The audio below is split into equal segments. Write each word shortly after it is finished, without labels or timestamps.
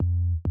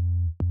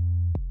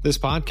This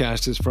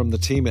podcast is from the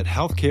team at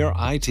Healthcare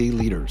IT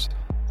Leaders,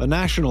 a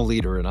national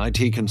leader in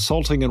IT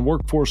consulting and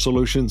workforce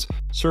solutions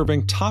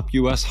serving top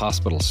U.S.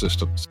 hospital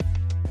systems.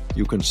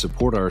 You can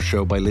support our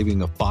show by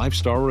leaving a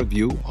 5-star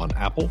review on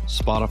Apple,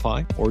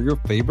 Spotify, or your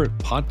favorite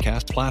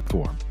podcast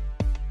platform.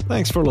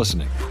 Thanks for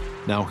listening.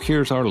 Now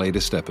here's our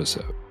latest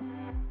episode.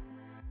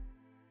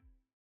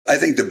 I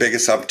think the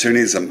biggest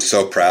opportunities, I'm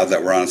so proud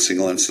that we're on a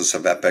single instance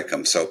of Epic.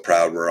 I'm so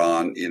proud we're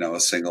on, a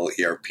single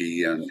ERP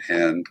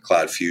and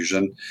Cloud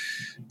Fusion.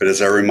 But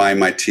as I remind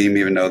my team,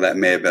 even though that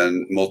may have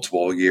been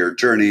multiple year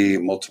journey,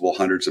 multiple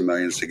hundreds of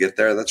millions to get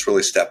there, that's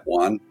really step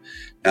one.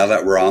 Now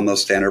that we're on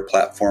those standard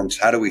platforms,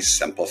 how do we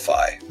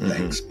simplify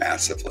things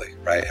massively,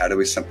 right? How do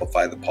we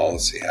simplify the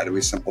policy? How do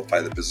we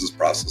simplify the business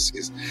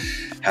processes?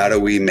 How do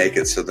we make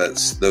it so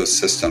that those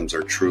systems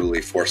are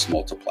truly force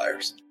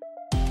multipliers?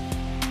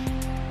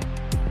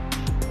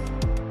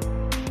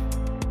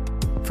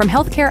 From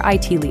Healthcare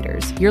IT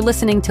Leaders, you're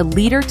listening to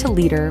Leader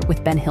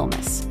with Ben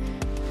Hilmes.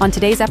 On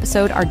today's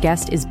episode, our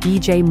guest is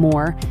BJ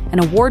Moore, an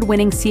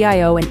award-winning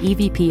CIO and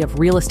EVP of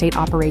Real Estate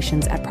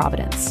Operations at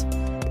Providence.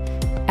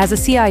 As a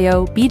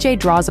CIO, BJ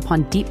draws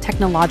upon deep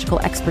technological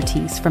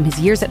expertise from his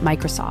years at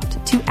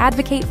Microsoft to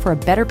advocate for a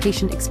better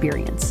patient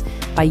experience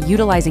by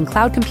utilizing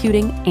cloud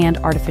computing and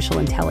artificial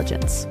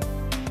intelligence.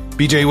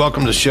 BJ,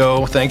 welcome to the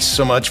show. Thanks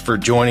so much for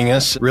joining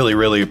us.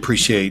 Really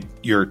appreciate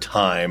your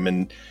time,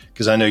 and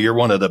because I know you're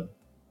one of the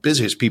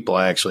busiest people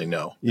I actually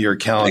know. Your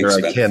calendar,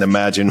 thanks, I can't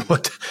imagine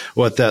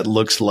what that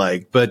looks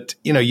like. But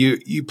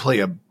you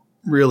play a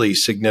really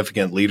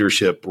significant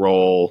leadership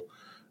role,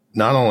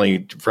 not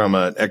only from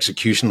an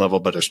execution level,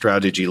 but a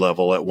strategy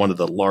level at one of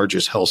the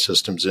largest health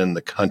systems in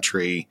the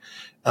country.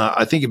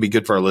 I think it'd be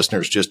good for our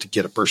listeners just to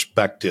get a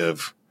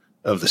perspective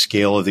of the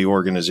scale of the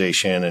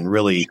organization and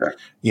really,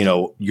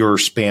 your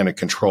span of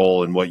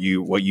control and what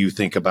you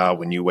think about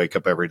when you wake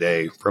up every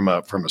day from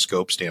a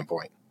scope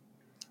standpoint.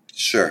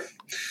 Sure.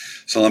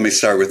 So let me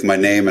start with my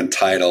name and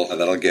title.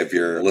 That'll give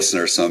your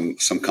listeners some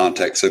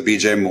context. So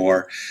BJ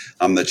Moore,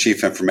 I'm the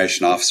Chief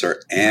Information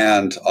Officer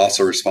and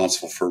also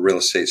responsible for real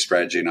estate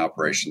strategy and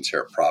operations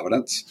here at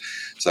Providence.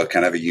 So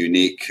kind of a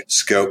unique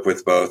scope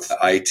with both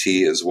IT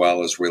as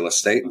well as real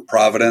estate.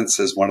 Providence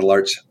is one of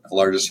the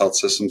largest health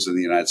systems in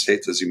the United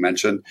States, as you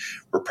mentioned.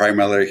 We're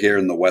primarily here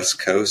in the West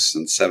Coast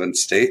in 7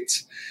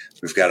 states.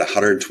 We've got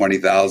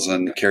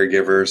 120,000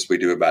 caregivers. We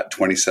do about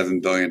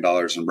 $27 billion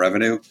in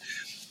revenue.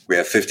 We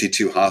have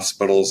 52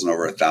 hospitals and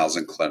over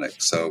 1,000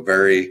 clinics. So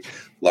very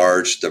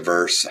large,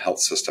 diverse health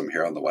system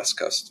here on the West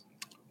Coast.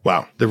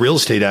 Wow. The real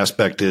estate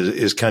aspect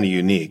is kind of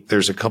unique.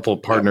 There's a couple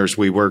of partners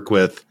we work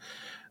with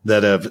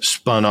that have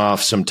spun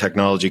off some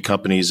technology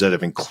companies that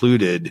have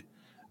included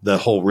the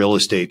whole real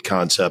estate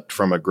concept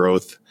from a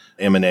growth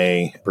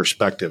M&A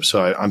perspective.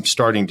 So I'm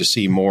starting to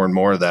see more and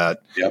more of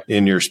that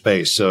in your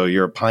space. So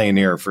you're a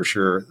pioneer for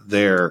sure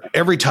there.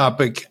 Every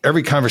topic,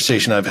 every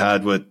conversation I've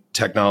had with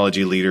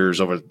technology leaders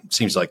over,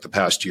 seems like the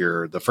past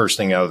year, the first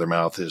thing out of their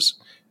mouth is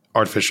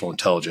artificial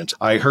intelligence.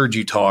 I heard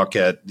you talk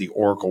at the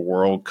Oracle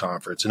World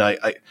Conference, and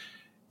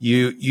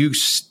you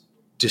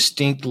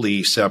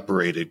distinctly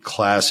separated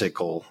classic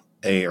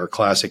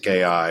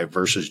AI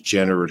versus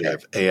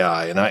generative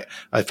AI. And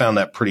I found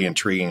that pretty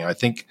intriguing. I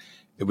think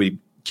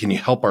can you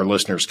help our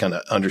listeners kind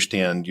of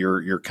understand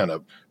your kind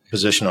of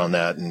position on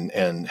that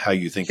and how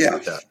you think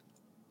about that?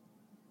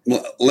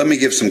 Well, let me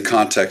give some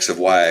context of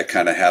why I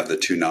kind of have the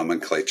two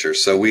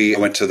nomenclatures. So we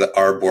went to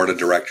our board of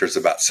directors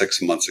about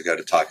 6 months ago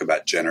to talk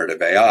about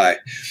generative AI.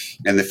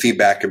 And the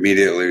feedback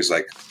immediately was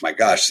like, my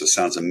gosh, this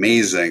sounds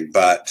amazing,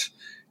 but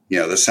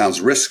this sounds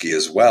risky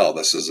as well.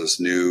 This is this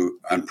new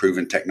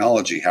unproven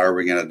technology. How are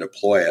we going to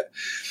deploy it?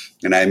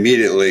 And I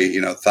immediately,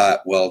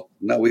 thought, well,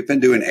 no, we've been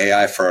doing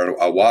AI for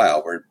a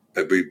while.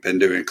 But we've been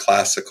doing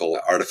classical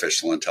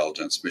artificial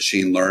intelligence,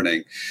 machine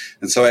learning.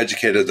 And so I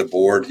educated the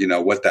board,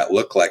 what that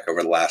looked like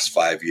over the last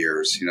 5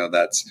 years.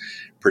 That's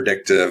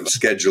predictive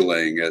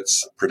scheduling.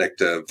 It's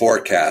predictive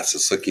forecasts.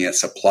 It's looking at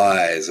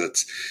supplies.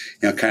 It's,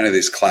 kind of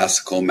these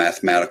classical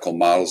mathematical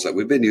models that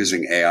we've been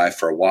using AI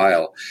for a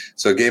while.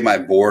 So it gave my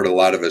board a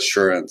lot of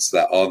assurance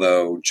that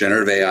although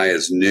generative AI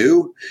is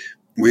new,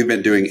 we've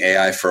been doing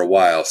AI for a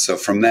while. So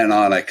from then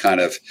on, I kind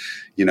of,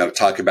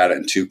 talk about it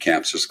in two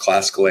camps. There's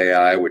classical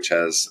AI, which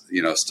has,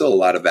 still a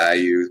lot of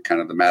value,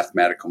 kind of the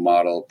mathematical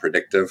model,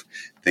 predictive,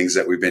 things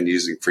that we've been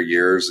using for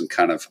years and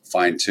kind of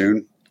fine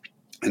tune.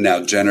 And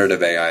now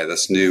generative AI,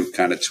 this new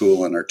kind of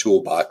tool in our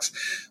toolbox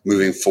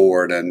moving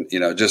forward. And,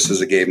 just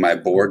as it gave my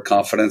board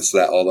confidence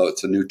that although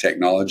it's a new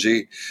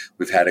technology,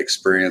 we've had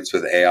experience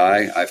with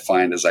AI, I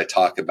find as I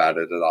talk about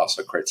it, it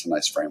also creates a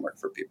nice framework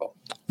for people.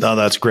 No,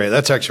 that's great.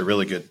 That's actually a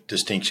really good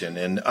distinction.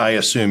 And I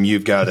assume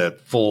you've got a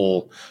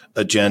full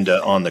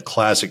agenda on the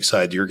classic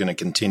side you're going to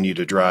continue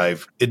to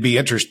drive. It'd be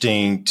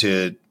interesting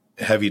to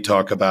have you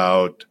talk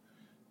about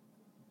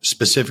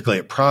specifically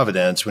at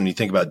Providence, when you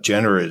think about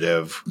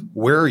generative,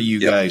 where are you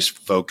guys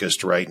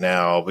focused right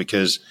now?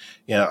 Because,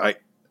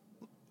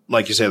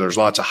 like you say, there's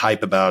lots of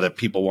hype about it.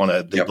 People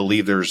they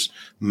believe there's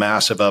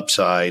massive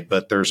upside,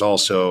 but there's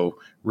also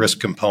risk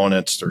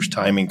components, there's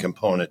timing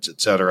components,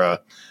 et cetera.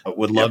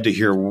 Would love to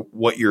hear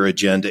what your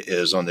agenda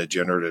is on the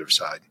generative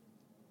side.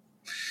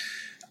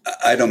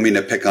 I don't mean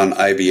to pick on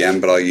IBM,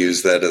 but I'll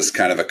use that as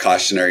kind of a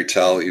cautionary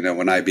tale.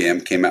 When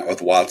IBM came out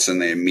with Watson,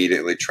 they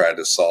immediately tried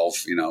to solve,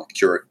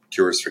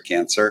 cures for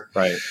cancer.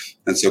 Right.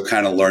 And so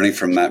kind of learning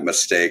from that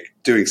mistake,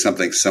 doing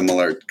something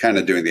similar, kind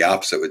of doing the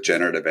opposite with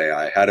generative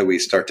AI. How do we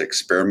start to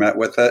experiment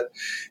with it?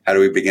 How do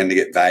we begin to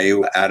get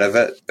value out of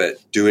it, but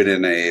do it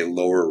in a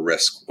lower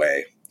risk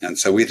way? And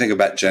so we think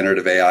about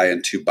generative AI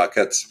in two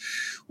buckets.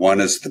 One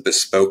is the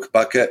bespoke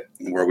bucket,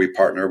 where we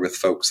partner with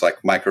folks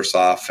like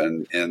Microsoft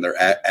and their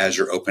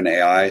Azure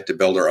OpenAI to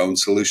build our own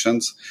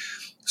solutions.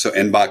 So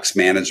inbox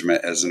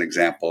management, as an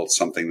example, is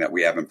something that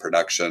we have in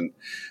production.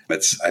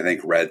 It's, I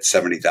think, read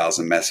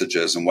 70,000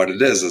 messages. And what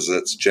it is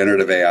it's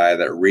generative AI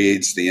that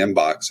reads the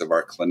inbox of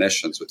our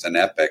clinicians within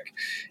Epic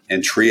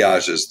and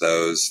triages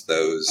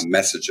those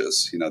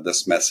messages.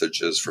 This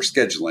message is for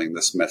scheduling.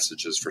 This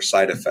message is for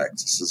side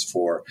effects. This is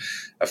for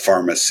a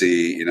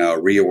pharmacy,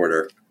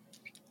 reorder.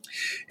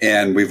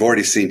 And we've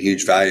already seen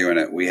huge value in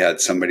it. We had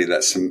somebody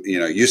that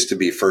used to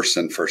be first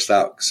in, first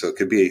out. So it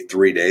could be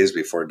 3 days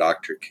before a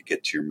doctor could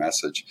get to your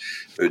message.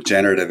 But with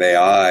generative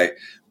AI,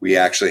 we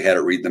actually had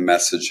it read the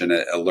message and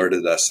it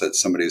alerted us that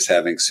somebody was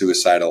having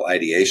suicidal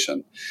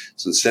ideation.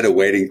 So instead of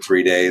waiting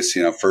 3 days,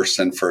 first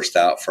in, first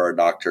out for our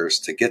doctors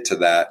to get to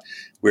that,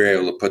 we were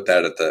able to put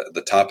that at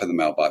the top of the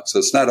mailbox. So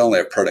it's not only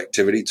a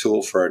productivity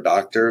tool for our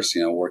doctors,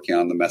 working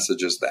on the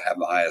messages that have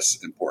the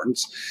highest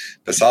importance,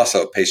 but it's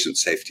also patient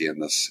safety in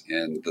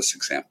this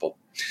example.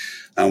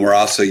 And we're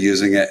also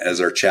using it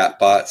as our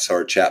chatbot. So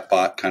our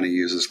chatbot kind of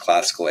uses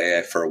classical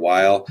AI for a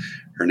while.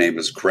 Her name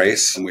is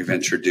Grace, and we've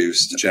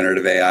introduced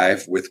generative AI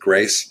with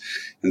Grace.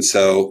 And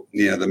so,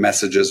 the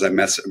messages I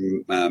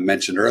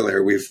mentioned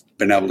earlier, we've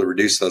been able to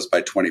reduce those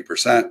by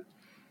 20%.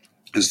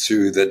 Is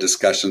through the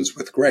discussions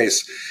with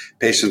Grace,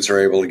 patients are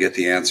able to get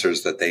the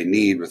answers that they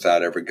need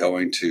without ever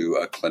going to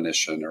a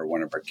clinician or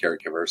one of our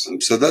caregivers.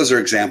 And so those are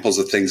examples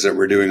of things that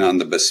we're doing on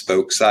the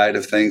bespoke side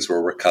of things, where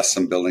we're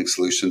custom building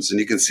solutions. And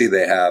you can see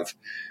they have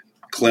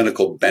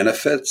clinical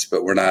benefits,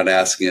 but we're not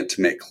asking it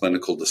to make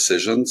clinical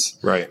decisions.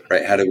 Right.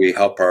 How do we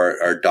help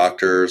our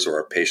doctors or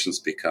our patients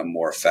become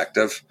more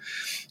effective?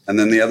 And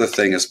then the other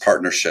thing is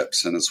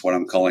partnerships, and it's what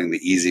I'm calling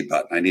the easy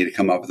button. I need to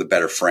come up with a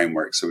better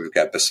framework. So we've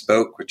got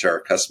bespoke, which are our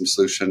custom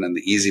solution, and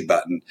the easy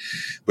button,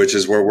 which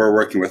is where we're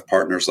working with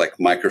partners like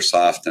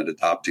Microsoft and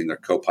adopting their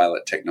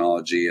Copilot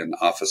technology and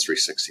Office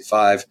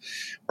 365.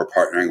 We're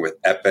partnering with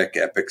Epic.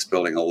 Epic's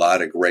building a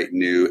lot of great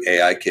new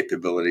AI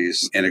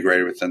capabilities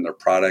integrated within their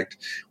product.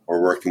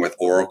 We're working with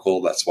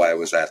Oracle. That's why I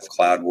was at the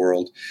Cloud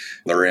World.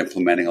 They're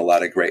implementing a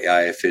lot of great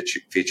AI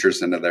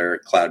features into their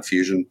Cloud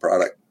Fusion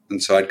product.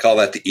 And so I'd call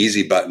that the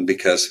easy button,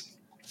 because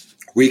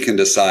we can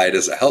decide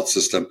as a health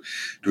system,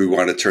 do we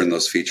want to turn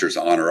those features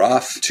on or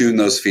off, tune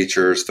those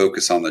features,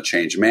 focus on the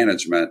change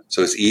management.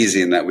 So it's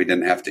easy in that we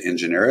didn't have to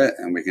engineer it,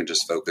 and we can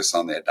just focus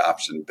on the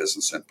adoption and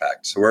business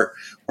impact. So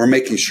we're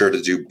making sure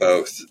to do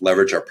both,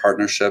 leverage our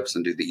partnerships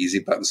and do the easy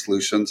button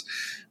solutions.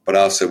 But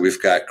also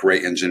we've got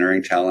great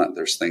engineering talent.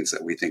 There's things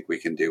that we think we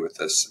can do with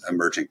this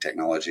emerging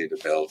technology to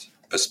build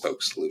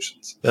bespoke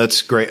solutions.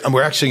 That's great. And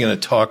we're actually going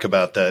to talk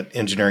about that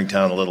engineering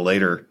talent a little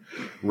later,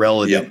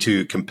 relative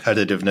to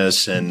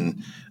competitiveness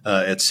and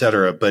et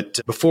cetera.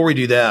 But before we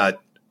do that,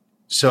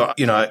 so,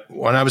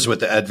 when I was with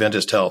the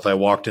Adventist Health, I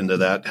walked into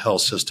that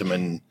health system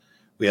and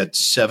we had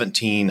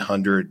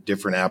 1,700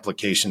 different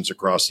applications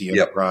across the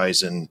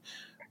enterprise. And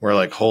we're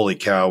like, holy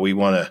cow, we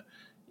want to,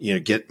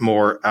 get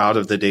more out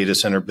of the data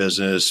center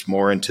business,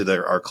 more into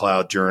our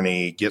cloud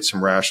journey, get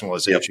some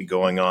rationalization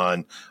going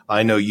on.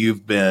 I know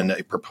you've been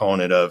a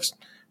proponent of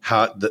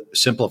how the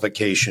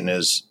simplification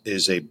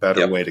is a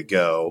better way to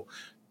go.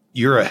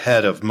 You're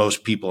ahead of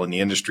most people in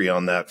the industry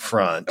on that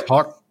front.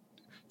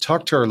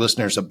 Talk to our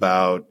listeners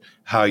about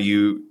how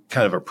you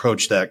kind of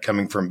approach that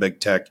coming from big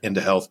tech into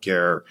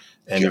healthcare,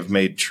 and have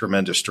made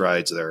tremendous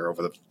strides there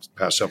over the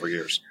past several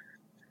years.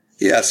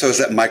 Yeah, so I was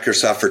at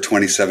Microsoft for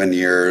 27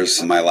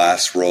 years. My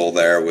last role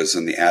there was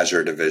in the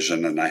Azure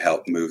division, and I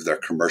helped move their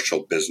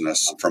commercial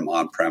business from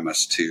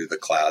on-premise to the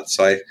cloud.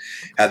 So I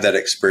had that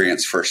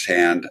experience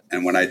firsthand.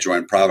 And when I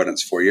joined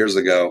Providence 4 years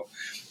ago,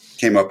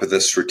 came up with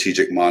this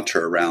strategic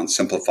mantra around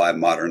simplify,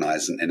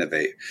 modernize, and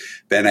innovate.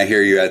 Ben, I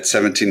hear you had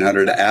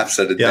 1,700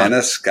 apps at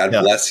Adventist. God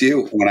bless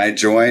you. When I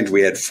joined,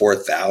 we had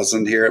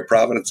 4,000 here at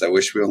Providence. I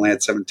wish we only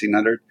had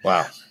 1,700.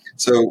 Wow.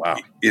 So,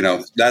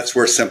 that's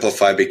where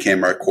Simplify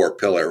became our core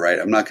pillar, right?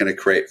 I'm not going to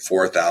create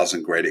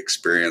 4,000 great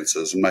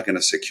experiences. I'm not going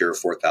to secure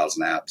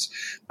 4,000 apps.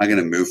 I'm not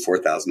going to move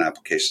 4,000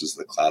 applications to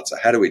the cloud. So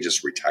how do we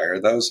just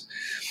retire those?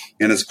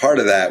 And as part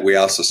of that, we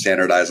also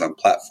standardize on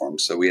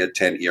platforms. So we had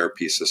 10 ERP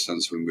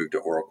systems. We moved to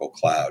Oracle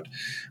Cloud.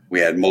 We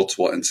had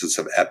multiple instances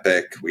of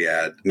Epic. We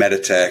had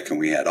Meditech, and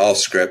we had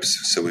Allscripts.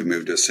 So we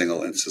moved to a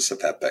single instance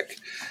of Epic.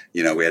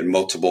 We had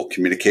multiple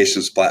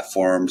communications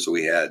platforms.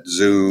 We had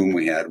Zoom.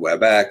 We had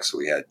WebEx.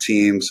 We had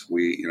Teams.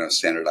 We we,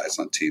 standardize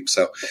on teams.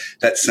 So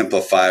that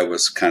Simplify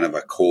was kind of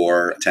a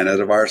core tenet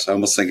of ours. I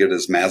almost think of it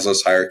as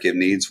Maslow's hierarchy of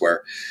needs,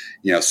 where,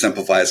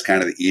 Simplify is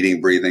kind of the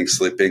eating, breathing,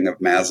 sleeping of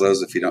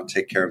Maslow's. If you don't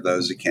take care of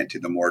those, you can't do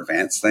the more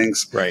advanced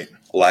things. Right.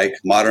 Like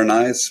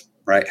modernize,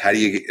 right? How do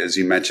you, as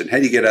you mentioned, how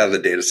do you get out of the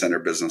data center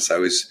business? I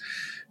always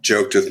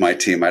joked with my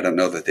team. I don't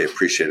know that they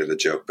appreciated the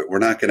joke, but we're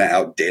not going to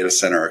out data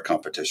center our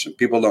competition.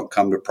 People don't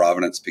come to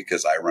Providence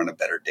because I run a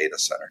better data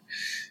center.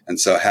 And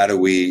so how do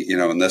we,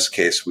 in this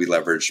case, we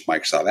leverage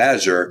Microsoft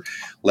Azure,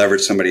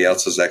 leverage somebody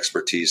else's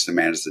expertise to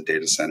manage the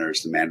data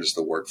centers, to manage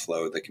the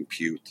workflow, the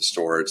compute, the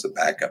storage, the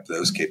backup,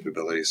 those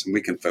capabilities. And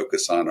we can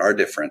focus on our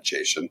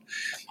differentiation,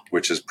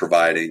 which is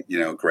providing,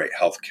 great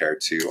healthcare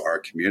to our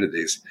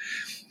communities.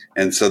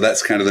 And so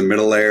that's kind of the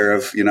middle layer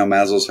of,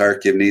 Maslow's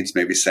hierarchy of needs,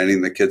 maybe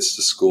sending the kids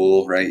to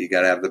school, right? You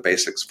got to have the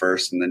basics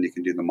first, and then you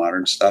can do the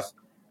modern stuff.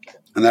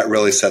 And that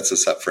really sets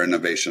us up for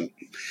innovation,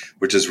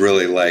 which is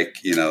really like,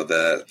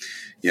 the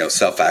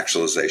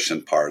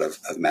self-actualization part of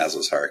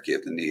Maslow's hierarchy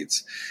of the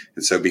needs.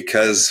 And so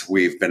because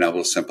we've been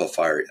able to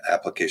simplify our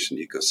application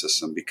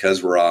ecosystem,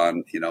 because we're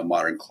on,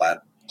 modern cloud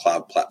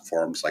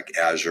platforms like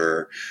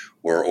Azure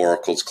or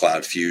Oracle's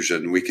Cloud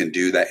Fusion, we can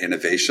do that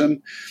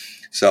innovation.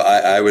 So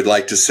I would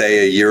like to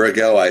say a year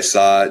ago, I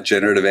saw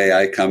generative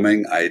AI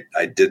coming. I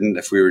didn't.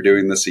 If we were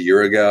doing this a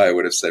year ago, I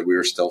would have said we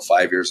were still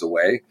 5 years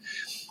away.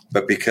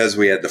 But because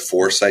we had the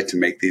foresight to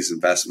make these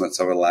investments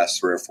over the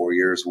last 3 or 4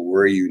 years,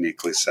 we're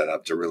uniquely set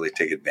up to really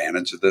take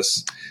advantage of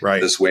this,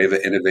 this wave of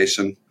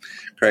innovation,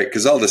 right?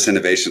 Because all this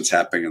innovation is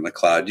happening in the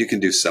cloud. You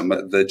can do some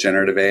of the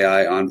generative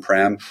AI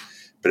on-prem,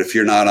 but if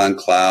you're not on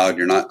cloud,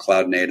 you're not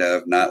cloud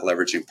native, not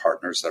leveraging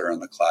partners that are in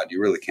the cloud,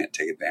 you really can't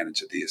take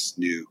advantage of these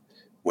new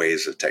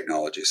ways of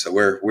technology. So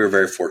we're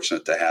very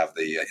fortunate to have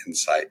the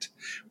insight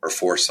or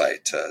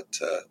foresight to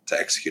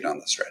execute on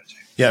the strategy.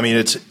 Yeah, I mean,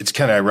 it's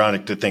kind of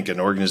ironic to think an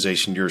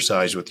organization your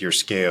size with your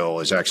scale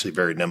is actually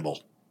very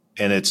nimble,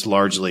 and it's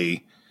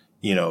largely,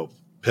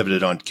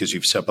 pivoted on because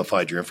you've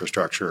simplified your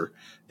infrastructure.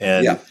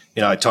 And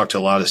I talk to a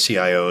lot of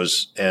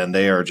CIOs, and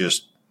they are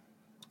just,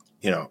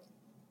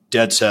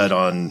 dead set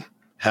on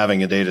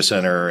having a data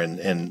center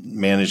and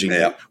managing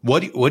it.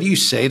 What do you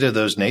say to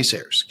those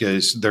naysayers?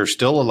 Because there's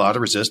still a lot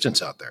of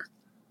resistance out there.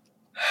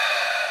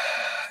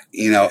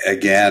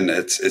 Again,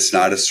 it's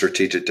not a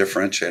strategic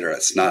differentiator.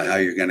 It's not how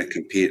you're going to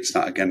compete. It's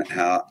not going to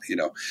how,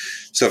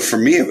 So for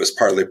me, it was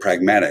partly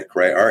pragmatic,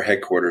 right? Our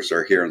headquarters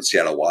are here in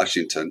Seattle,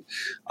 Washington.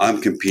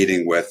 I'm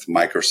competing with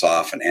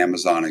Microsoft and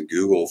Amazon and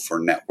Google for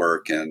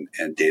network and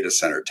data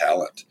center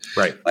talent.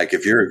 Right. Like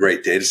if you're a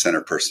great data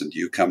center person, do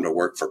you come to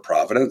work for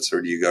Providence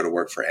or do you go to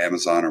work for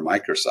Amazon or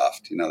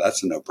Microsoft?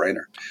 That's a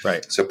no-brainer.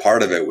 Right. So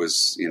part of it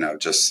was,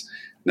 just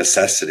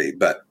necessity.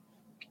 But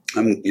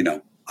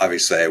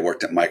obviously, I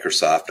worked at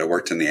Microsoft. I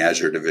worked in the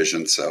Azure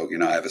division, so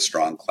I have a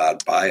strong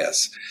cloud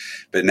bias.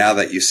 But now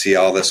that you see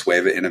all this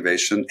wave of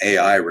innovation,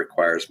 AI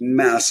requires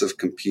massive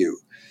compute,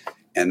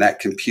 and that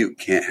compute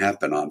can't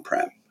happen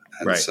on-prem.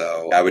 And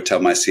so I would tell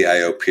my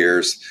CIO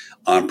peers,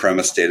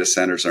 on-premise data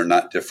centers are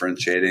not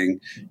differentiating.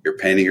 You're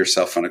painting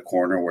yourself in a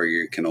corner where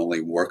you can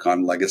only work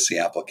on legacy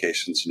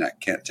applications. You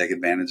can't take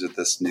advantage of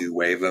this new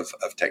wave of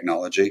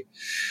technology.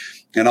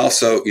 And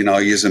also,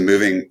 I'll use a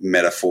moving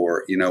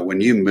metaphor. When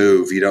you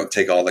move, you don't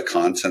take all the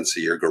contents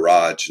of your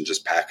garage and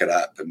just pack it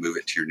up and move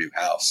it to your new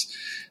house.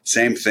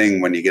 Same thing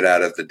when you get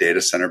out of the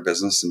data center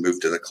business and move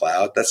to the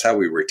cloud. That's how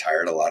we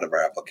retired a lot of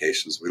our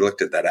applications. We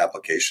looked at that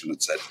application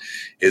and said,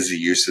 is the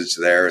usage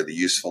there, the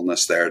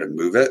usefulness there to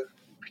move it?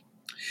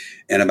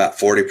 And about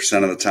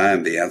 40% of the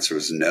time, the answer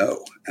was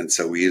no. And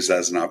so we use that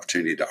as an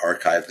opportunity to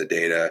archive the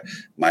data,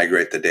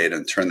 migrate the data,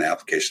 and turn the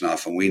application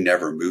off. And we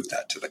never moved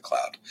that to the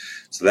cloud.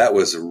 So that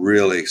was a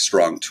really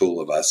strong tool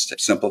of us to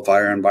simplify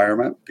our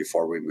environment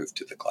before we moved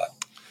to the cloud.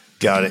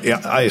 Got it.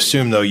 Yeah, I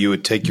assume, though, you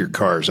would take your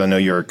cars. I know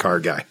you're a car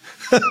guy.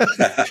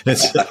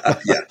 Always take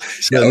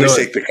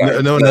the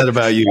car. Knowing that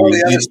about you. All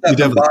the other stuff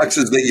in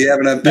boxes that you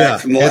haven't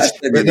unpacked from the last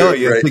time you did.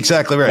 You're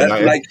exactly right.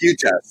 That's like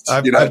test.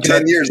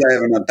 10 years I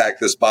haven't unpacked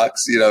this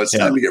box. It's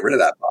time to get rid of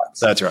that box.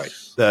 That's right.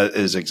 That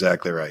is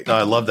exactly right.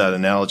 I love that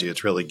analogy.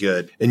 It's really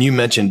good. And you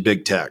mentioned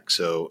big tech.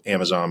 So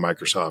Amazon,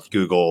 Microsoft,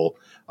 Google.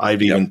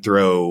 I'd even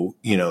throw,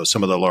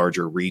 some of the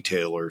larger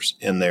retailers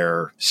in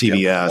there,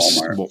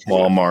 CVS,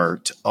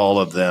 Walmart, all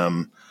of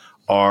them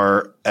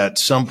are at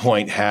some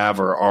point have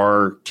or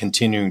are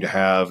continuing to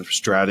have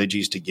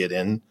strategies to get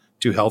into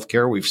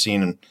healthcare. We've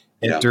seen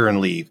enter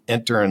and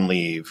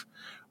leave.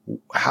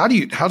 How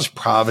does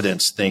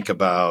Providence think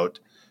about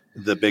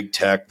the big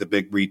tech, the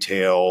big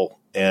retail,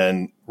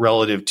 and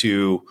relative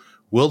to,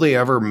 will they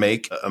ever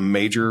make a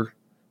major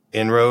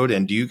inroad?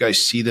 And do you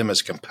guys see them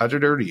as a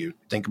competitor? Do you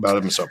think about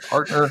them as a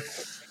partner?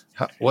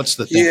 What's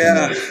the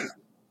thinking?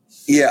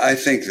 Yeah, I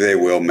think they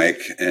will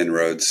make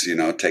inroads.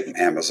 Take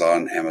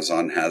Amazon.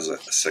 Amazon has a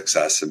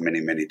success in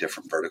many, many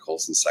different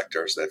verticals and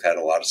sectors. They've had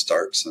a lot of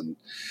starts and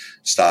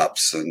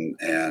stops,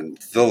 and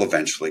they'll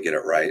eventually get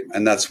it right.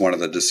 And that's one of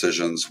the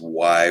decisions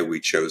why we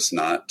chose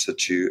not to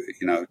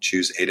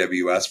choose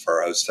AWS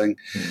for our hosting.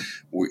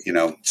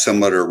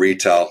 Similar to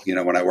retail,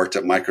 when I worked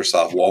at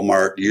Microsoft,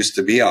 Walmart used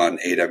to be on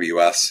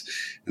AWS,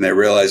 and they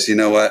realized,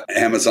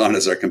 Amazon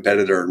is our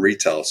competitor in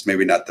retail. It's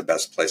maybe not the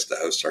best place to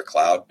host our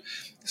cloud.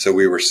 So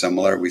we were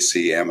similar. We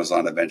see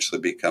Amazon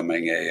eventually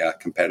becoming a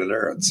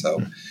competitor. And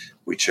so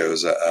we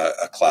chose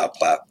a cloud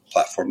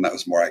platform that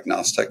was more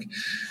agnostic.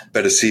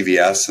 But as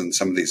CVS and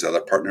some of these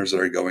other partners that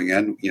are going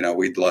in,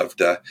 we'd love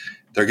to,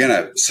 they're going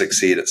to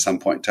succeed at some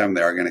point in time.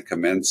 They are going to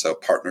come in. So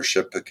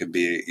partnership, it could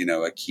be,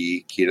 a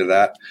key to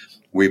that.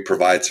 We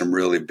provide some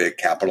really big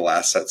capital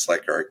assets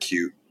like our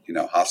acute,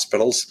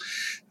 hospitals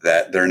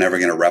that they're never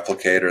going to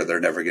replicate or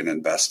they're never going to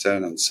invest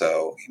in. And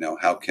so,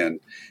 how can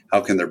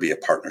there be a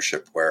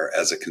partnership where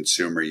as a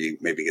consumer, you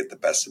maybe get the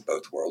best of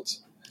both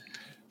worlds?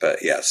 But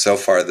yeah, so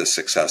far the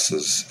success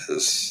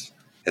has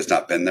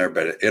not been there,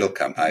 but it'll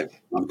come.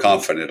 I'm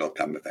confident it'll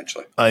come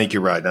eventually. I think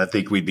you're right. And I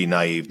think we'd be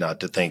naive not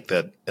to think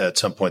that at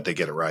some point they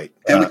get it right.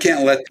 And we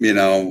can't let,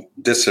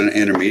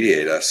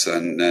 disintermediate us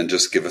and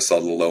just give us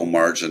all the low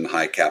margin,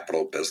 high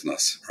capital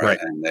business. Right.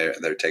 And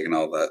they're taking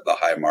all the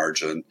high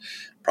margin,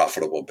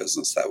 profitable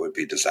business. That would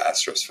be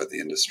disastrous for the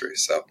industry.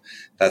 So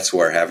that's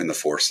where having the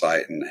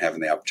foresight and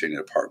having the opportunity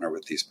to partner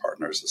with these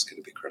partners is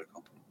going to be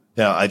critical.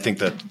 Yeah, I think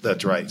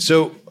that's right.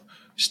 So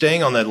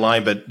staying on that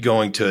line, but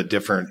going to a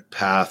different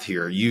path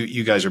here,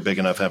 you guys are big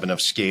enough, have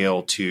enough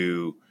scale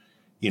to,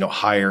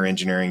 hire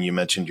engineering. You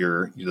mentioned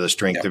the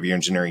strength of your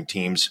engineering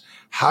teams.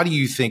 How do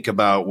you think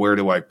about where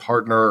do I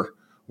partner?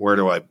 Where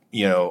do I,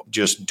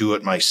 just do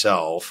it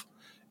myself?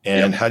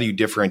 And how do you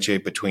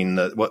differentiate between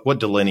what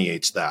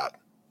delineates that?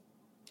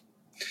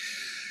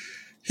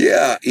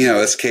 Yeah,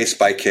 it's case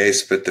by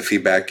case, but the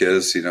feedback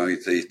is,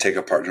 you take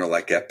a partner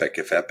like Epic.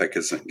 If Epic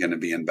isn't going to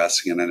be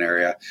investing in an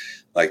area,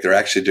 like they're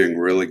actually doing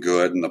really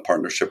good in the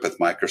partnership with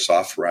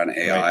Microsoft around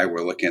AI. Right.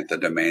 We're looking at the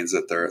domains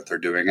that they're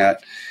doing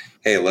at.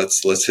 Hey,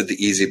 let's hit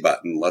the easy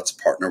button. Let's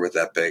partner with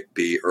Epic,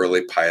 be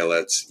early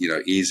pilots,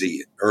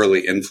 easy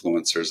early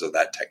influencers of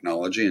that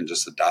technology and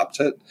just adopt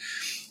it.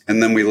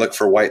 And then we look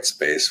for white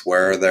space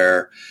where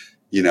they're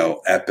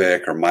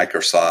Epic or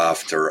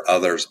Microsoft or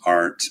others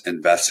aren't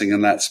investing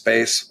in that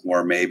space,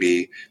 or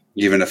maybe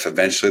even if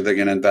eventually they're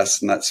going to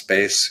invest in that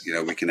space,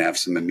 we can have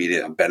some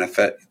immediate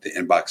benefit. The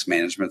inbox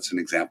management's an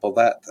example of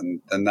that.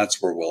 And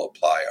that's where we'll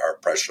apply our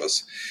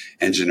precious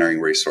engineering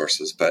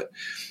resources. But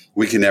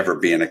we can never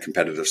be in a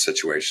competitive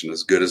situation.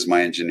 As good as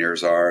my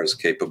engineers are, as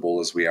capable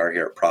as we are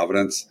here at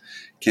Providence,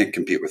 can't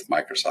compete with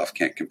Microsoft,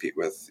 can't compete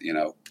with,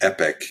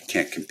 Epic,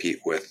 can't compete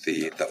with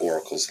the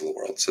Oracles of the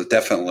world. So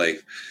definitely,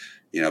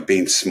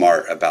 being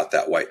smart about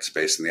that white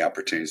space and the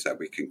opportunities that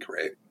we can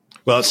create.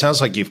 Well, it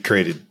sounds like you've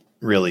created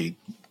really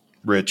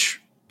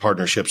rich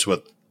partnerships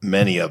with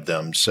many of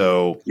them.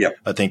 So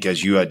I think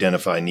as you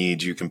identify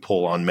needs, you can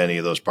pull on many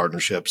of those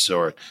partnerships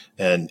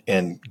and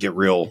get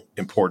real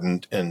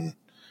important and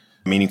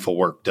meaningful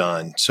work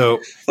done. So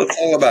it's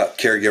all about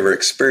caregiver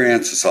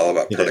experience. It's all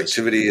about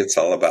productivity. It's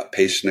all about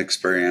patient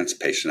experience,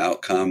 patient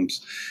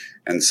outcomes.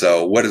 And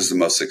so what is the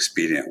most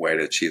expedient way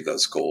to achieve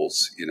those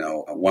goals?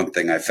 One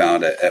thing I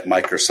found at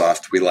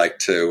Microsoft, we like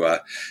to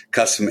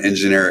custom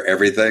engineer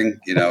everything.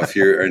 If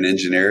you're an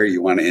engineer,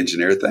 you want to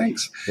engineer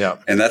things. Yeah.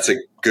 And that's a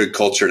good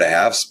culture to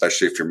have,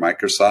 especially if you're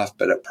Microsoft.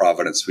 But at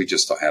Providence, we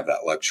just don't have that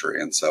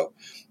luxury. And so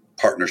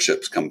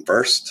partnerships come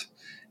first.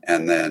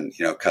 And then,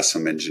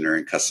 custom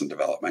engineering, custom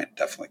development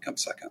definitely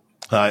comes second.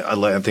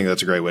 I think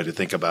that's a great way to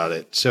think about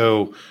it.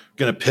 So I'm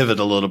going to pivot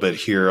a little bit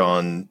here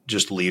on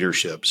just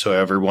leadership. So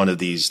every one of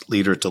these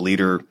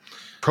leader-to-leader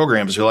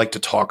programs, we like to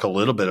talk a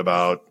little bit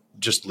about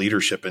just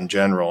leadership in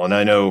general. And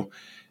I know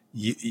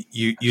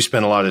you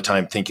spend a lot of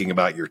time thinking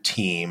about your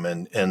team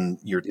and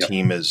your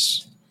team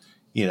is,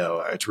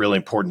 it's really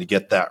important to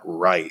get that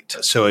right.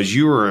 So as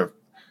you were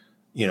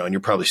and you're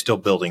probably still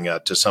building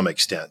to some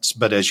extent,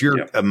 but as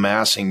you're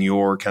amassing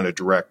your kind of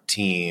direct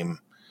team,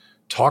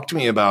 talk to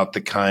me about the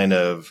kind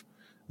of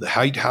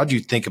how do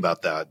you think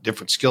about that?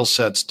 Different skill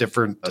sets,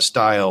 different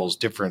styles,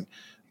 different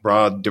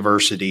broad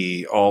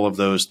diversity, all of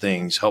those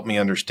things. Help me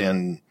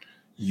understand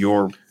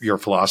your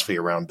philosophy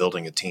around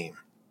building a team.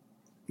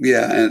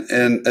 Yeah.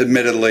 And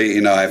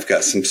admittedly, I've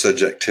got some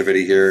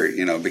subjectivity here,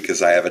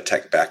 because I have a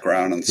tech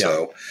background. And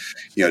so,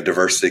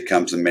 diversity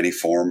comes in many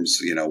forms.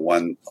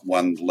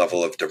 One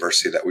level of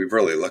diversity that we've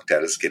really looked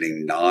at is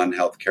getting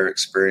non-healthcare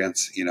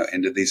experience,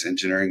 into these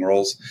engineering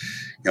roles.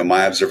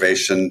 My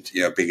observation,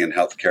 being in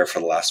healthcare for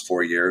the last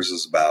 4 years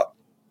is about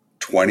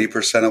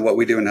 20% of what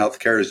we do in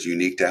healthcare is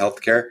unique to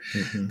healthcare.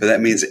 Mm-hmm. But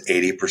that means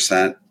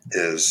 80%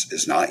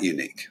 is not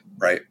unique,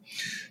 right?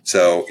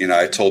 So,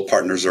 I told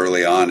partners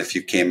early on, if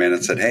you came in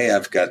and said, hey,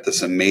 I've got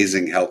this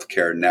amazing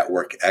healthcare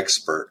network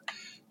expert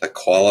the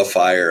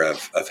qualifier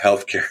of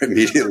healthcare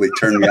immediately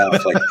turned me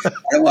off. Like,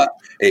 I want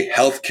a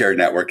healthcare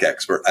network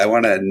expert. I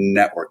want a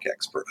network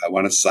expert. I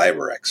want a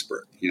cyber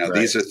expert. Right.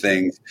 These are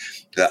things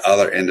that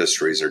other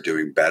industries are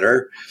doing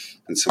better.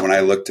 And so when I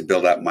look to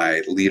build up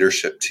my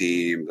leadership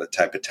team, the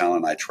type of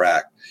talent I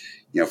track,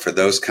 for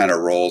those kind of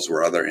roles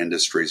where other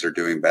industries are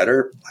doing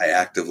better, I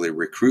actively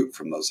recruit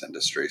from those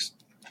industries.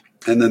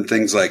 And then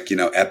things like,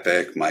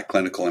 Epic, my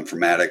clinical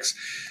informatics,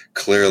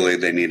 clearly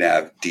they need to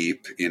have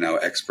deep,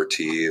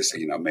 expertise,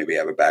 maybe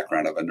have a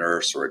background of a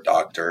nurse or a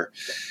doctor.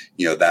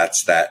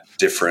 That's that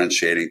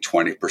differentiating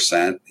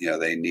 20%.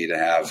 They need to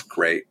have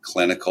great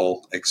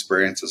clinical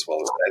experience as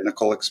well as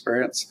technical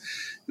experience.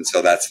 And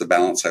so that's the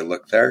balance I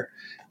look there.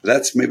 But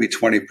that's maybe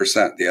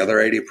 20%. The other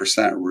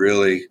 80%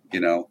 really,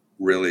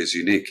 really is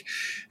unique.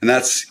 And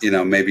that's,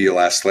 maybe you'll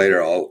ask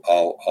later,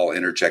 I'll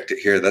interject it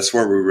here. That's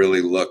where we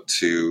really look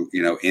to,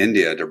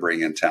 India to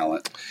bring in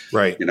talent.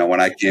 Right.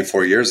 When I came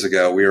 4 years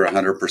ago, we were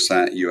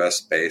 100%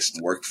 US based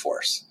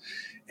workforce.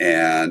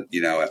 And,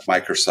 at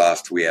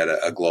Microsoft, we had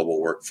a global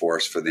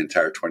workforce for the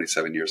entire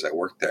 27 years I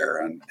worked there.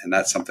 And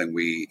that's something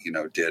we,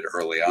 did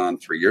early on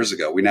 3 years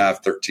ago. We now have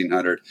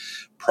 1,300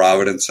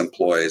 Providence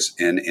employees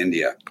in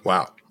India.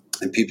 Wow.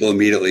 And people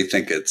immediately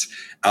think it's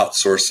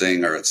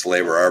outsourcing or it's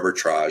labor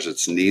arbitrage.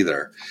 It's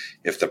neither.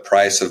 If the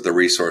price of the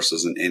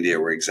resources in India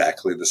were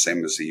exactly the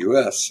same as the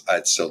U.S.,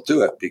 I'd still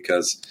do it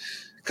because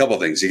a couple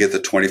of things. You get the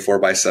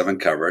 24/7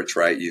 coverage,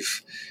 right?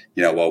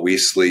 While we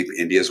sleep,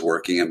 India's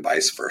working and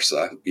vice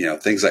versa.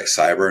 Things like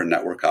cyber and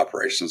network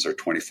operations are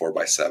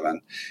 24/7.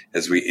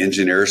 As we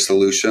engineer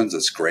solutions,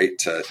 it's great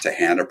to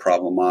hand a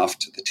problem off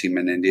to the team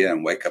in India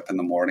and wake up in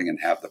the morning and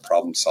have the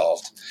problem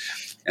solved.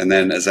 And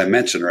then, as I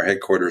mentioned, our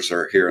headquarters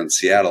are here in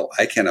Seattle.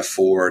 I can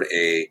afford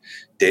a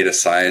data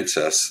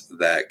scientist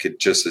that could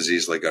just as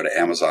easily go to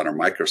Amazon or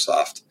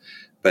Microsoft.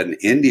 But in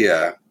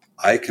India,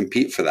 I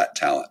compete for that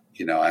talent.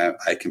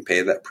 I can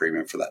pay that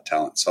premium for that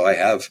talent. So I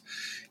have,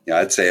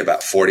 I'd say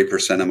about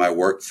 40% of my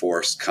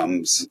workforce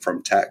comes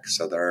from tech.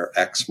 So there are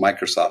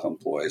ex-Microsoft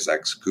employees,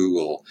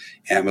 ex-Google,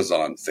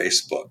 Amazon,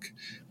 Facebook.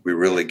 We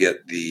really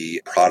get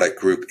the product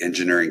group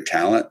engineering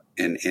talent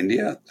in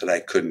India that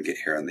I couldn't get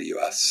here in the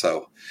U.S.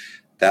 So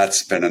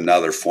that's been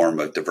another form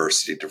of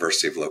diversity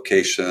of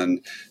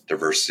location,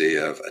 diversity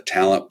of a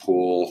talent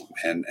pool,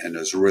 and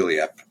has really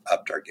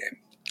upped our game.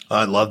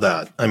 I love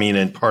that. I mean,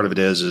 and part of it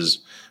is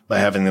by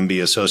having them be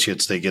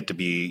associates, they get to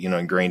be,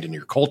 ingrained in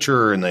your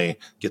culture and they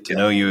get to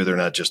know you. They're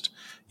not just,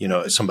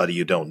 somebody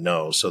you don't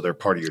know. So they're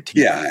part of your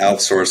team. Yeah.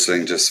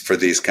 Outsourcing just for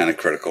these kind of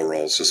critical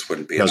roles just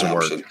wouldn't be an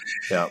option. Work.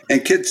 Yeah.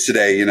 And kids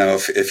today,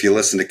 if you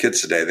listen to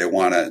kids today, they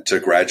want to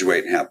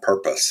graduate and have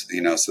purpose,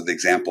 so the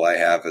example I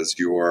have is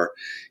your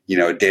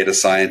a data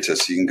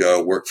scientist. You can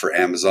go work for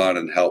Amazon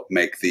and help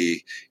make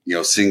the,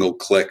 single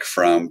click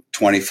from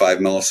 25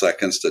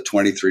 milliseconds to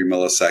 23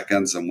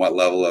 milliseconds. And what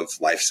level of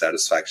life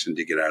satisfaction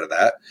do you get out of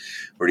that?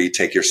 Or do you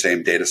take your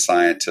same data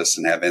scientist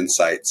and have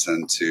insights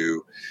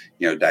into,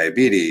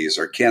 diabetes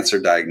or cancer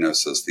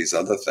diagnosis, these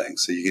other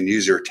things? So you can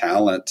use your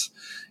talent,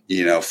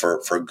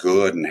 for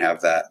good and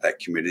have that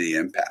community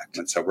impact.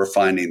 And so we're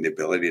finding the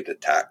ability to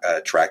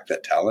attract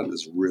that talent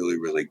is really,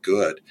 really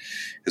good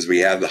because we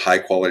have the high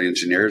quality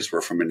engineers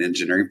where from an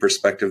engineering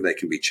perspective, they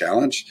can be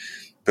challenged,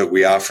 but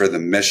we offer the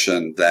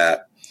mission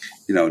that,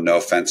 no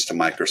offense to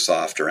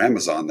Microsoft or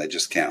Amazon, they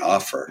just can't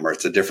offer, or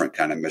it's a different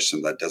kind of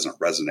mission that doesn't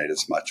resonate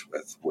as much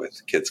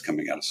with kids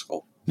coming out of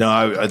school. No,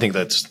 I think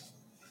it's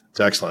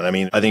excellent. I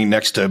mean, I think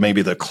next to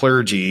maybe the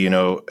clergy,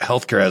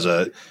 healthcare has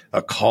a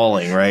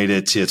calling, right?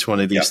 It's one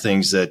of these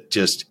things that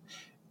just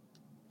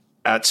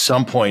at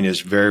some point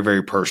is very,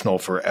 very personal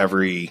for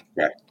every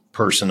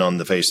person on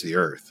the face of the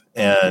earth.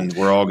 And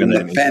we're all going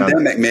to. The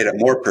pandemic made it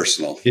more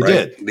personal. It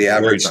right? did. The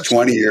average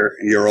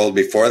 20-year-old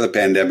before the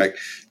pandemic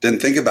didn't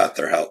think about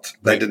their health.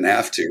 They didn't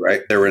have to,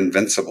 right? They were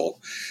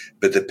invincible.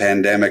 But the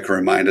pandemic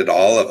reminded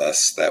all of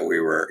us that we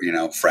were,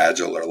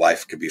 fragile, or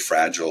life could be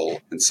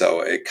fragile. And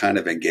so it kind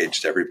of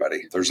engaged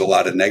everybody. There's a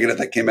lot of negative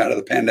that came out of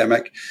the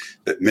pandemic,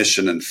 but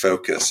mission and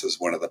focus is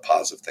one of the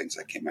positive things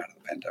that came out of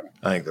the pandemic.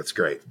 I think that's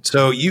great.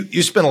 So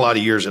you spent a lot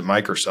of years at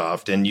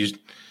Microsoft, and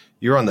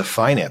you're on the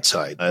finance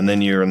side, and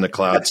then you're on the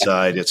cloud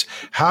side. It's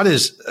how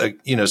does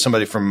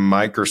somebody from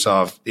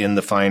Microsoft in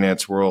the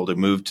finance world who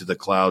moved to the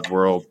cloud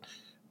world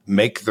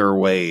make their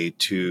way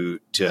to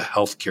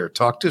healthcare?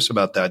 Talk to us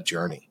about that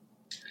journey.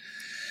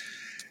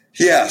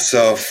 Yeah.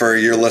 So for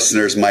your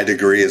listeners, my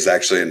degree is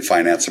actually in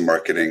finance and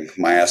marketing.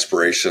 My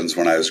aspirations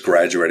when I was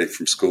graduating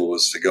from school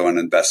was to go in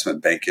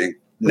investment banking.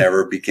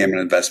 Never became an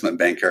investment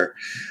banker.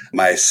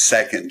 My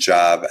second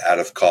job out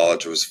of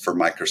college was for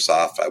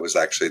Microsoft. I was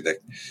actually the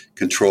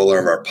controller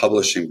of our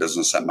publishing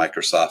business at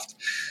Microsoft.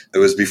 It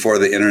was before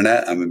the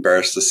internet. I'm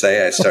embarrassed to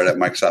say I started at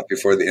Microsoft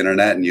before the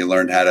internet, and you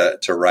learned how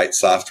to write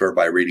software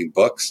by reading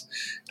books.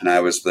 And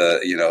I was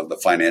the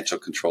financial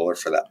controller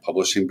for that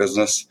publishing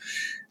business.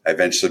 I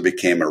eventually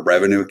became a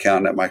revenue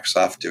accountant at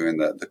Microsoft doing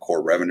the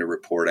core revenue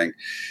reporting.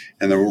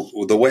 And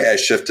the way I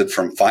shifted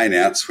from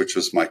finance, which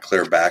was my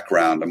clear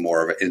background, to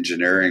more of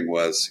engineering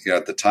was,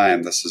 at the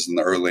time, this is in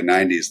the early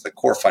 90s, the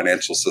core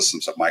financial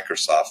systems at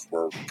Microsoft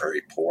were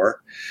very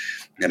poor.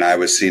 And I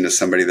was seen as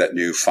somebody that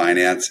knew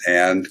finance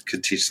and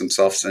could teach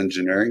themselves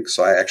engineering.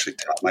 So I actually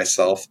taught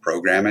myself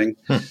programming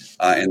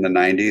in the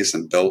 90s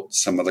and built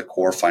some of the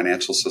core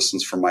financial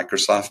systems for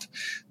Microsoft.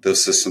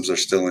 Those systems are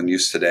still in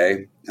use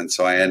today. And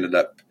so I ended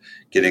up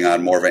getting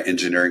on more of an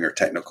engineering or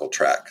technical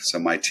track. So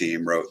my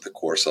team wrote the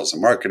core sales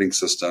and marketing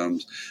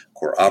systems,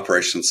 core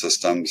operation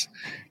systems.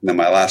 And then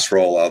my last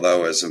role,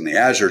 although is in the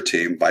Azure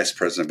team, vice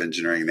president of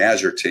engineering in the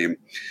Azure team,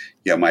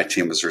 my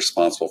team was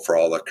responsible for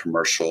all the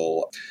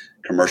commercial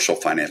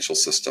financial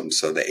systems.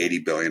 So the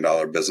 $80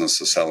 billion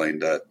business is selling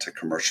to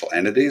commercial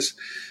entities.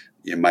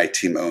 My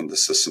team owned the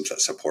systems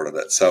that supported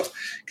it. So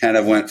kind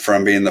of went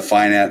from being the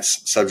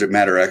finance subject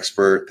matter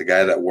expert, the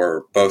guy that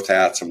wore both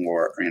hats and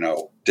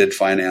did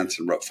finance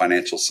and wrote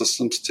financial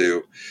systems,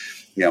 to,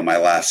 my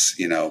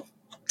last,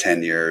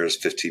 10 years,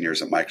 15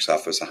 years at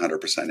Microsoft was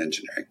 100%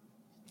 engineering.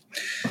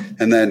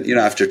 And then,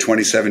 after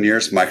 27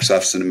 years,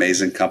 Microsoft's an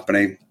amazing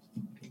company.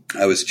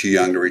 I was too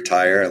young to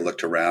retire. I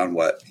looked around,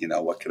 what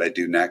could I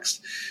do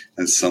next?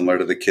 And similar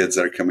to the kids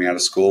that are coming out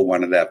of school,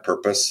 wanted to have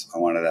purpose. I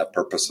wanted to have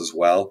purpose as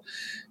well.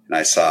 And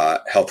I saw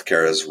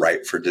healthcare as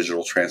ripe for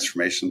digital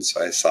transformation.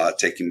 So I saw it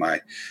taking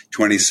my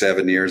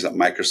 27 years at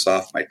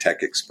Microsoft, my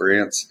tech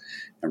experience,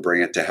 and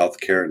bring it to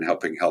healthcare, and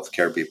helping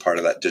healthcare be part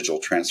of that digital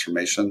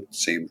transformation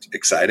seemed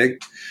exciting.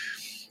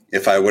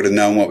 If I would have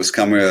known what was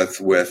coming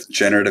with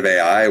generative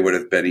AI, I would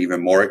have been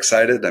even more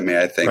excited. I mean,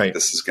 I think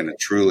This is going to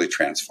truly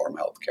transform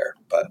healthcare,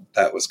 but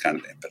that was kind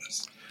of the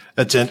impetus.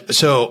 That's it.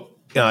 So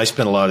I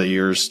spent a lot of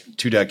years,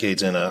 2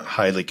 decades in a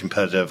highly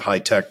competitive,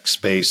 high-tech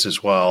space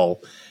as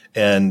well.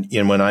 And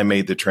when I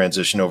made the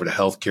transition over to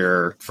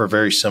healthcare for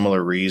very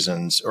similar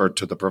reasons, or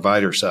to the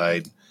provider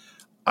side,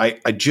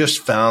 I just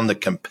found the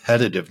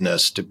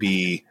competitiveness to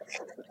be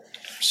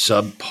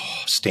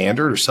substandard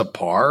or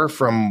subpar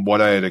from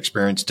what I had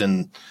experienced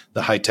in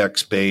the high tech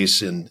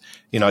space. And,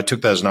 I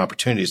took that as an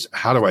opportunity.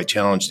 How do I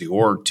challenge the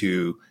org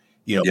to,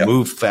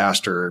 move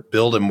faster,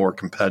 build a more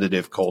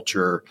competitive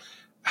culture?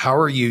 How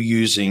are you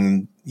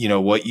using,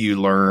 what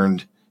you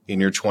learned in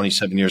your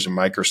 27 years of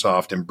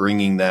Microsoft and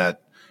bringing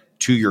that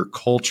to your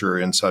culture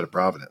inside of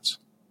Providence?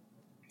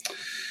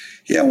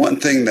 Yeah, one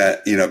thing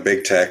that,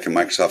 big tech and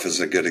Microsoft is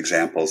a good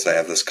example is they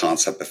have this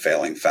concept of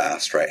failing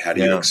fast, right? How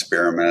do you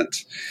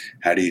experiment?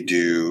 How do you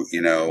do,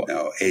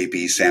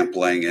 A/B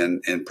sampling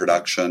in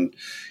production?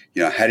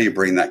 How do you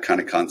bring that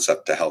kind of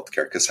concept to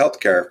healthcare? Because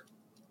healthcare,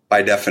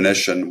 by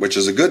definition, which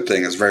is a good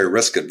thing, is very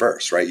risk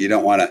adverse, right? You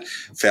don't want to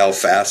fail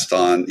fast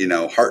on,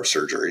 heart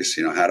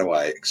surgeries. How do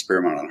I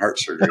experiment on heart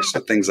surgeries? So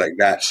things like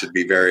that should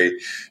be very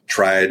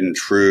tried and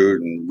true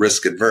and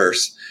risk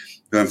adverse.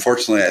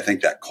 Unfortunately, I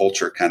think that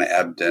culture kind of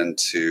ebbed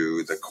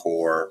into the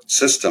core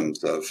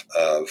systems of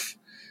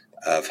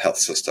health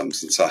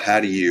systems. And so how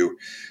do you,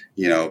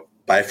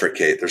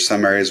 bifurcate? There's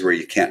some areas where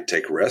you can't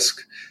take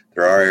risk.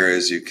 There are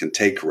areas you can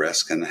take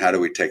risk. And how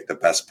do we take the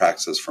best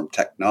practices from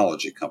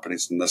technology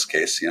companies? In this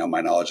case,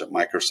 my knowledge at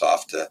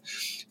Microsoft to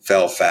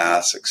fail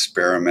fast,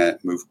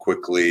 experiment, move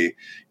quickly,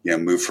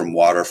 move from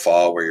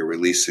waterfall where you're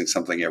releasing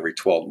something every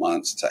 12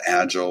 months to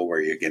agile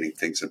where you're getting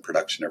things in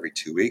production every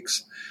 2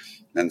 weeks.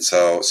 And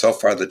so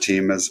far the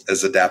team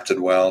has adapted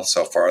well.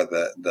 So far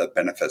the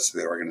benefits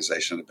of the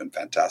organization have been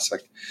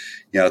fantastic.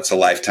 It's a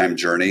lifetime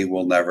journey.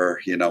 We'll never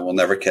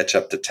catch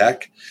up to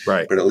tech,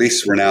 right? But at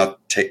least we're now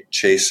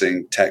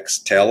chasing tech's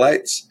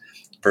taillights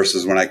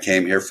versus when I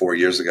came here 4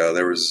 years ago,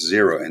 there was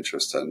zero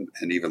interest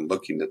in even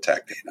looking to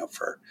tech,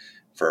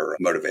 for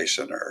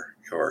motivation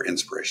or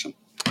inspiration.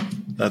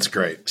 That's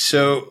great.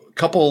 So a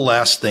couple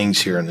last things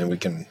here and then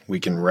we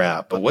can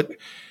wrap. But what,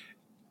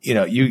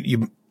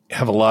 you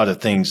have a lot of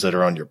things that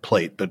are on your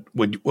plate, but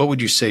what would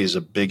you say is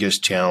the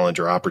biggest challenge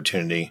or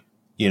opportunity,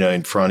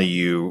 in front of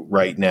you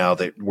right now?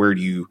 Where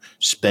do you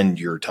spend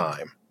your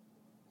time?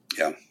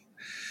 Yeah.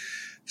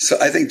 So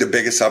I think the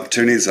biggest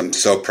opportunity is I'm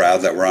so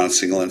proud that we're on a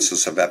single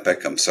instance of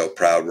Epic. I'm so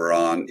proud we're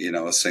on,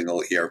 a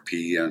single ERP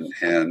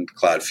and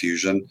Cloud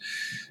Fusion.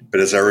 But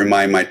as I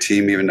remind my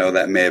team, even though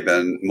that may have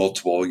been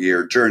multiple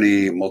year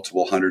journey,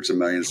 multiple hundreds of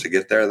millions to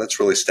get there, that's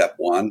really step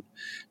one.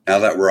 Now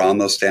that we're on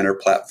those standard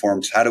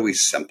platforms, how do we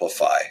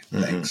simplify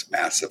things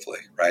massively,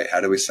 right?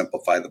 How do we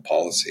simplify the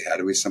policy? How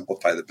do we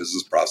simplify the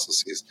business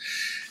processes?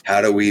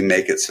 How do we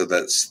make it so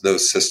that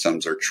those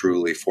systems are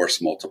truly force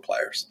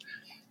multipliers?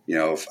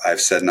 I've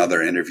said in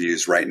other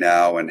interviews right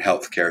now in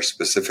healthcare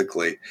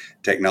specifically,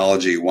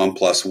 technology 1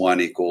 + 1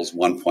 =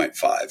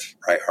 1.5,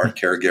 right? Our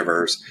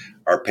caregivers,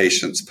 our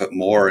patients put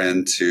more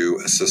into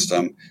a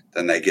system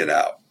than they get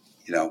out.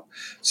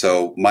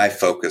 So my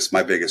focus,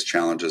 my biggest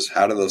challenge is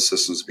how do those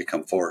systems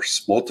become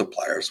force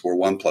multipliers where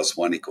 1 +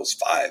 1 =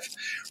 5,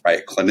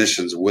 right?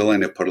 Clinicians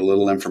willing to put a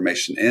little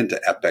information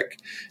into Epic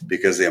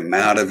because the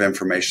amount of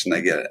information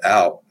they get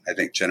out, I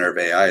think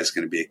generative AI is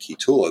going to be a key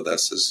tool of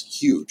this, is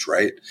huge,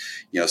 right?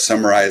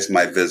 Summarize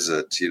my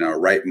visit,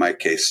 write my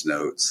case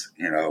notes,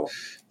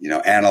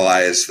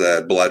 analyze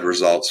the blood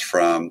results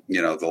from,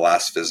 the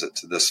last visit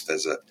to this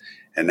visit.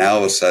 And now all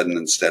of a sudden,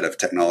 instead of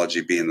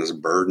technology being this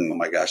burden, oh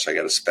my gosh, I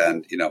got to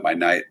spend, my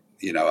night,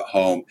 at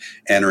home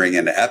entering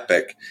into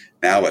Epic.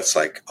 Now it's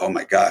like, oh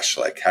my gosh,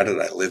 like how did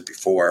I live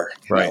before,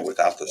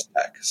 without this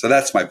tech? So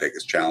that's my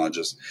biggest challenge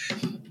is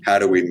how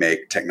do we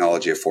make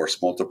technology a force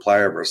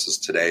multiplier versus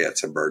today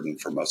it's a burden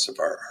for most of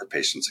our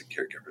patients and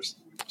caregivers.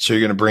 So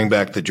you're going to bring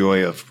back the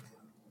joy of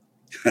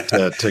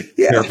to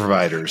care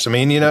providers. I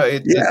mean, no,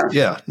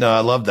 I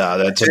love that.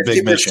 That's a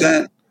big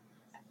mission.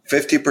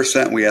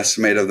 50% we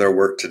estimate of their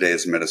work today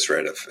is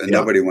administrative, and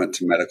nobody went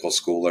to medical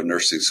school or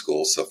nursing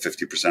school. So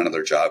 50% of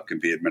their job can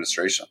be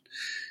administration.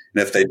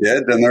 And if they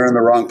did, then they're in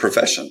the wrong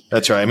profession.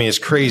 That's right. I mean, it's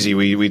crazy.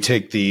 We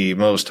take the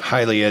most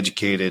highly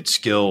educated,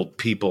 skilled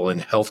people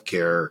in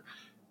healthcare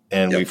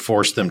and we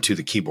force them to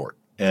the keyboard.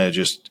 And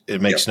it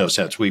makes no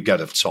sense. We've got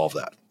to solve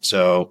that.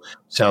 So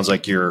sounds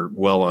like you're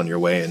well on your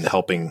way in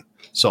helping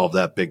solve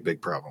that big,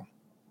 big problem.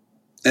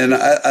 And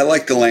I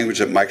like the language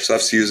that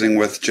Microsoft's using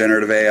with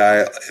generative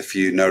AI. If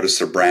you notice,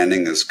 their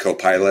branding is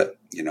Copilot.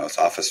 It's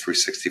Office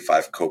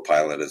 365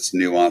 Copilot. It's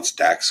Nuance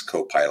DAX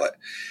Copilot.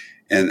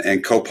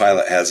 And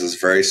Copilot has this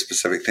very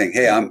specific thing.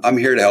 Hey, I'm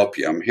here to help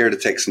you. I'm here to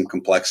take some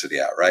complexity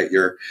out, right?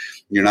 You're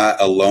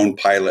not a lone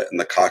pilot in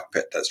the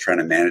cockpit that's trying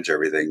to manage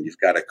everything. You've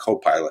got a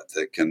Copilot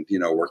that can,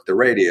 work the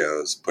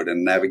radios, put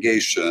in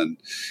navigation,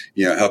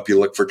 help you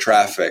look for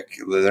traffic.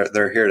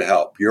 They're here to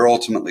help. You're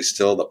ultimately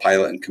still the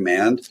pilot in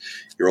command.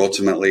 You're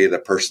ultimately the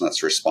person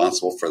that's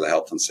responsible for the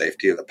health and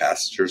safety of the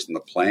passengers in the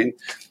plane.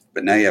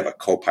 But now you have a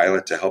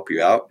Copilot to help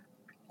you out.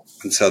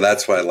 And so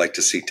that's why I like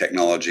to see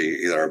technology,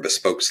 either our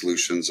bespoke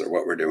solutions or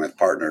what we're doing with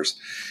partners.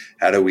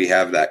 How do we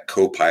have that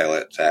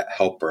Copilot, that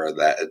helper,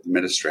 that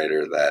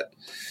administrator, that,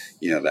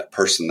 that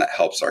person that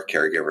helps our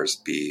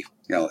caregivers be,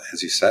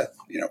 as you said,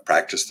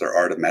 practice their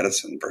art of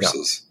medicine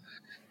versus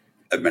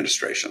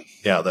administration.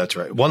 Yeah, that's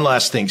right. One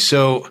last thing.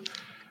 So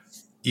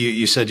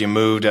you said you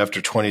moved after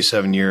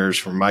 27 years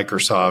from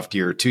Microsoft.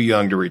 You're too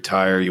young to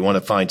retire. You want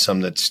to find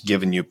something that's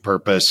given you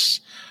purpose.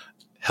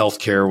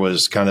 Healthcare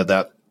was kind of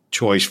that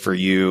choice for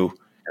you.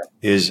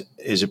 Is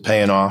it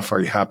paying off?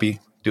 Are you happy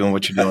doing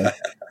what you're doing?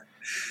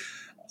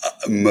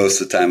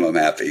 Most of the time I'm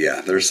happy.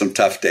 Yeah. There's some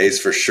tough days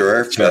for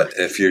sure. But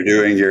if you're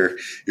doing your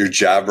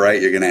job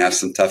right, you're going to have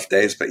some tough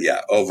days. But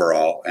yeah,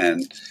 overall,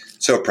 and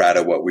so proud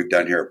of what we've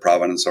done here at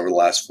Providence over the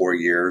last 4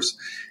 years.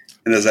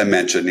 And as I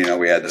mentioned,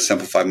 we had to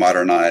simplify,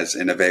 modernize,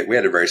 innovate. We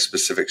had a very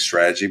specific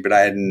strategy, but I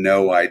had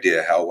no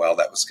idea how well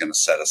that was going to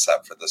set us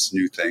up for this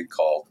new thing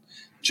called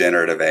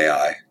generative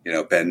AI.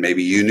 Ben,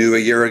 maybe you knew a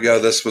year ago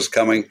this was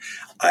coming.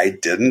 I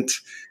didn't.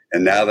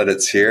 And now that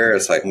it's here,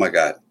 it's like, oh my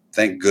God,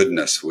 thank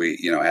goodness we,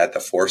 had the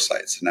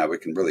foresight. So now we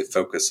can really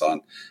focus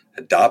on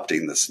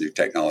adopting this new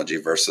technology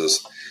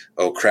versus,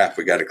 oh crap,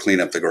 we got to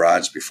clean up the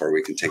garage before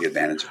we can take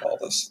advantage of all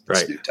this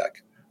new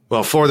tech.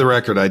 Well, for the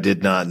record, I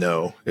did not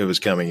know it was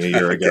coming a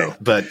year ago,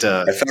 but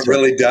I felt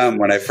really dumb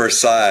when I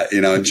first saw it,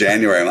 in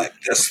January. I'm like,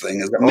 this thing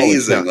is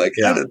amazing.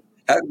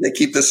 How did they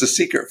keep this a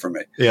secret from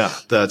me? Yeah,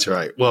 that's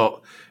right.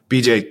 Well,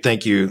 BJ,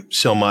 thank you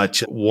so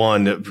much.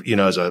 One,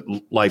 as a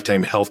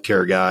lifetime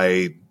healthcare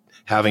guy,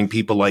 having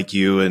people like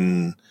you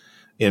in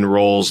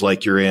roles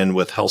like you're in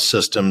with health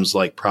systems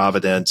like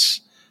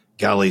Providence,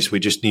 gollies, we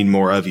just need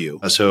more of you.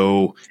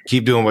 So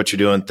keep doing what you're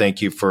doing.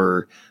 Thank you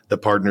for the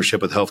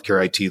partnership with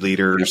Healthcare IT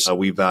Leaders.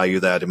 We value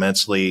that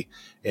immensely.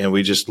 And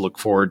we just look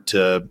forward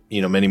to,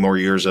 many more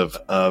years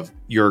of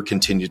your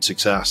continued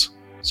success.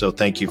 So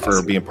thank you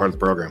for being part of the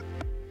program.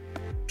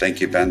 Thank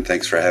you, Ben.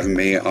 Thanks for having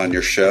me on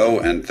your show.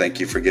 And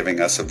thank you for giving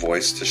us a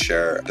voice to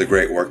share the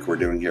great work we're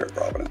doing here at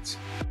Providence.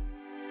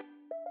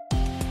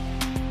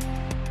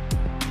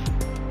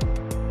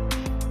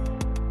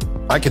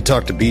 I could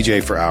talk to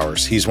BJ for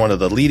hours. He's one of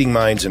the leading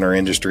minds in our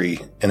industry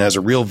and has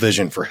a real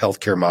vision for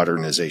healthcare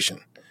modernization.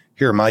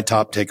 Here are my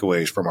top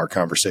takeaways from our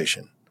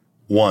conversation.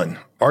 1.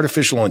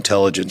 Artificial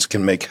intelligence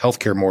can make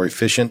healthcare more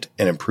efficient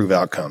and improve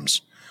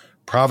outcomes.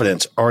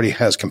 Providence already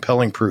has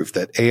compelling proof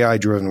that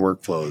AI-driven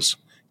workflows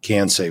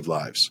can save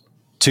lives.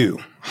 2.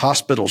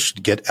 Hospitals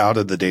should get out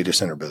of the data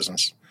center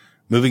business.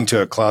 Moving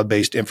to a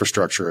cloud-based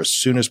infrastructure as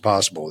soon as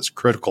possible is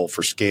critical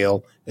for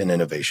scale and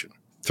innovation.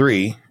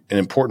 3. An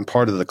important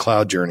part of the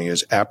cloud journey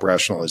is app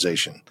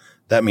rationalization.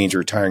 That means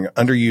retiring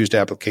underused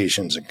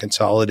applications and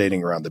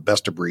consolidating around the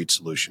best-of-breed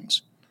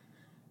solutions.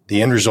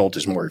 The end result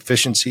is more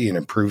efficiency and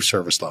improved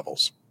service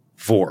levels.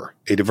 4.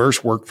 A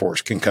diverse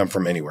workforce can come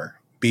from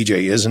anywhere.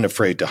 BJ isn't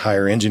afraid to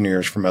hire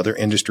engineers from other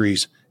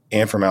industries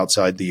and from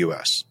outside the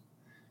U.S.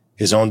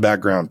 His own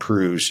background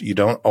proves you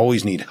don't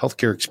always need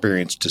healthcare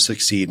experience to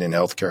succeed in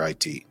healthcare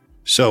IT.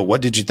 So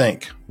what did you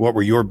think? What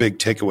were your big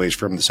takeaways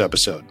from this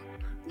episode?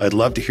 I'd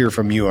love to hear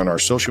from you on our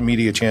social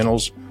media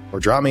channels or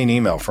drop me an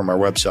email from our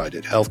website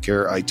at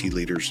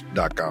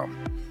healthcareitleaders.com.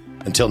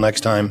 Until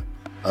next time,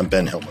 I'm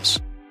Ben Hilmes.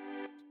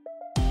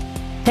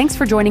 Thanks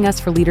for joining us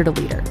for Leader to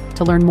Leader.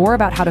 To learn more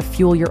about how to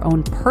fuel your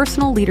own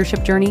personal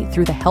leadership journey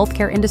through the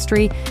healthcare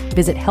industry,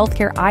 visit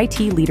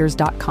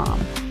healthcareitleaders.com.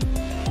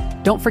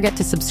 Don't forget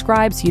to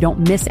subscribe so you don't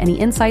miss any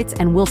insights,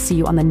 and we'll see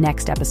you on the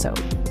next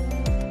episode.